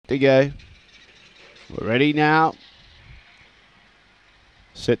to go. We're ready now.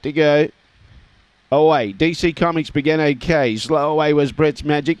 Set to go. Away. DC Comics began okay. Slow away was Brett's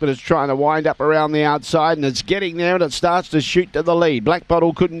Magic, but it's trying to wind up around the outside, and it's getting there, and it starts to shoot to the lead. Black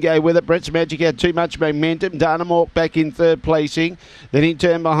Bottle couldn't go with it. Brett's Magic had too much momentum. Dynamork back in third placing. Then in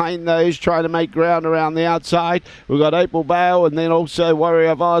turn behind those, trying to make ground around the outside. We've got Opal Bale, and then also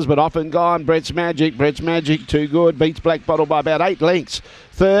Warrior of Oz, but off and gone. Brett's Magic too good. Beats Black Bottle by about 8 lengths.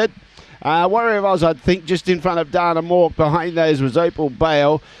 Third. Warrior of Oz, I think, just in front of Dana Mork. Behind those was Opal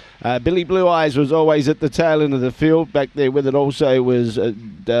Bale. Billy Blue Eyes was always at the tail end of the field. Back there with it also was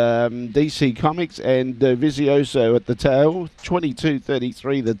DC Comics and Vizioso at the tail.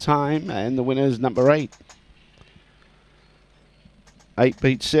 22:33 the time, and the winner is number 8. 8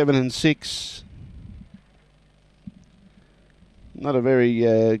 beat 7 and 6. Not a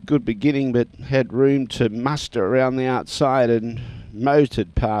very good beginning, but had room to muster around the outside and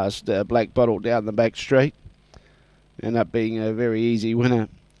motored past Black Bottle down the back straight. Ended up being a very easy winner.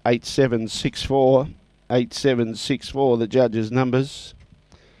 8-7-6-4. 8-7-6-4 the judges' numbers.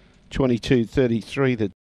 22:33 the